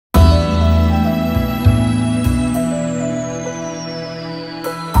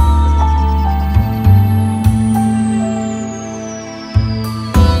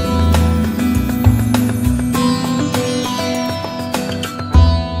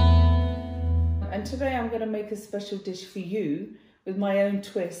and today I'm going to make a special dish for you with my own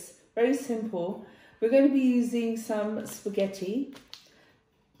twist. Very simple. We're going to be using some spaghetti,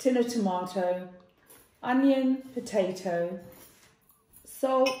 tin of tomato, onion, potato,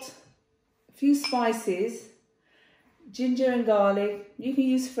 salt, a few spices, ginger and garlic. You can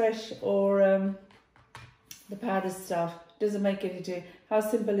use fresh or the powdered stuff. Doesn't make any difference. How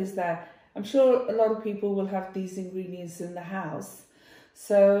simple is that? I'm sure a lot of people will have these ingredients in the house.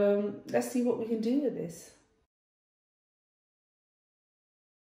 So let's see what we can do with this.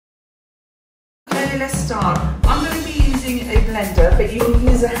 Okay, let's start. I'm going to be using a blender, but you can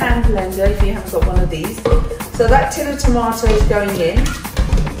use a hand blender if you haven't got one of these. So that tin of tomato is going in.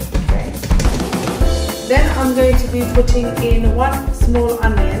 Okay. Then I'm going to be putting in one small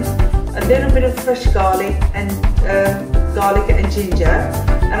onion, a little bit of fresh garlic and ginger.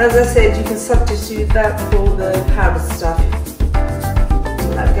 And as I said, you can substitute that for the powdered stuff.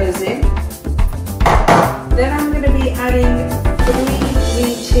 So that goes in. Then I'm going to be adding 3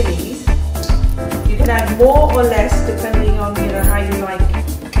 green chilies. You can add more or less depending on how you like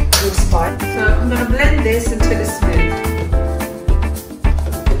your spice. So I'm going to blend this until it's smooth.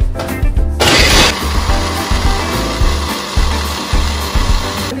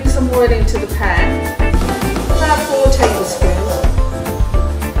 Putting some oil into the pan, about 4 tablespoons.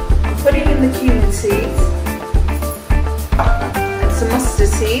 I'm putting in the cumin seeds and some mustard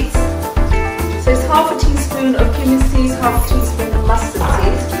seeds. So it's half a teaspoon of cumin seeds, half a teaspoon of mustard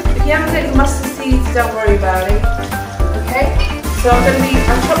seeds. If you haven't taken mustard seeds, don't worry about it. Okay? So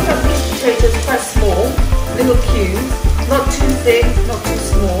I've chopped up these potatoes quite small, little cubes, not too thick, not too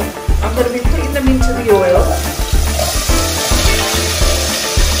small. I'm going to be putting them into the oil.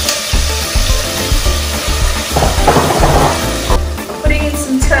 I'm putting in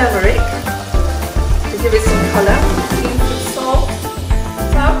some turmeric to give it some colour. Some salt.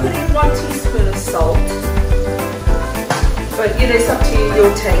 So I'll put in 1 teaspoon of salt. But it's up to you,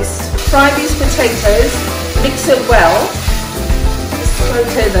 your taste. Fry these potatoes, mix it well, just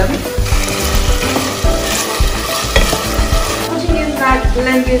saute them. Putting in that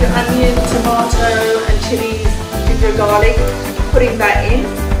blended onion, tomato and chilies, ginger, garlic, putting that in.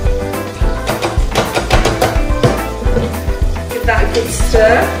 Give that a good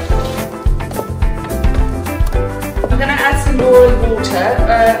stir. I'm going to add some boiling water,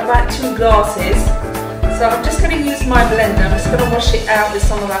 about 2 glasses. So I'm just going to use my blender. I'm just going to wash it out with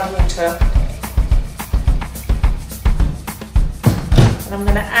some of that water. And I'm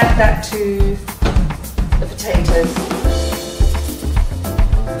going to add that to the potatoes.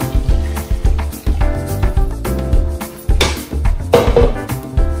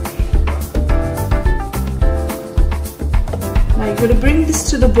 Now you're going to bring this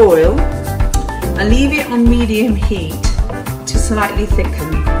to the boil and leave it on medium heat to slightly thicken.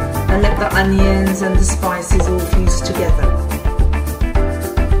 And let the onions and the spices all fuse together.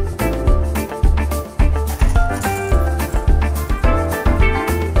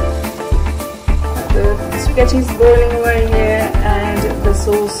 The spaghetti is boiling away here, and the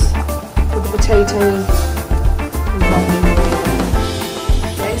sauce for the potatoes is bubbling away.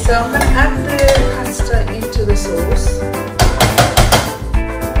 Okay, so I'm going to add the pasta into the sauce.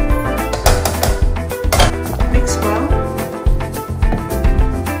 Mix well.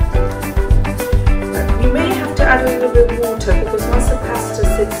 Add a little bit of water because once the pasta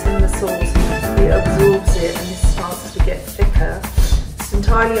sits in the sauce, it absorbs it and it starts to get thicker. It's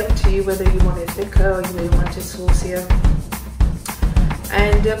entirely up to you whether you want it thicker or you want it saucier.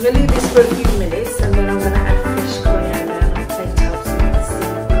 And I'm going to leave this for a few minutes, and then I'm going to add fresh coriander and plate up so you can see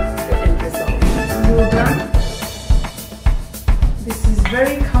the end result. This is all done. This is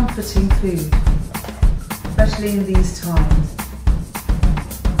very comforting food, especially in these times.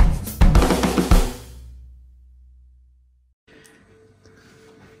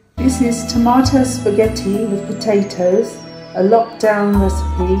 This is tomato spaghetti with potatoes, a lockdown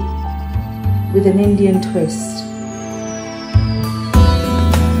recipe with an Indian twist.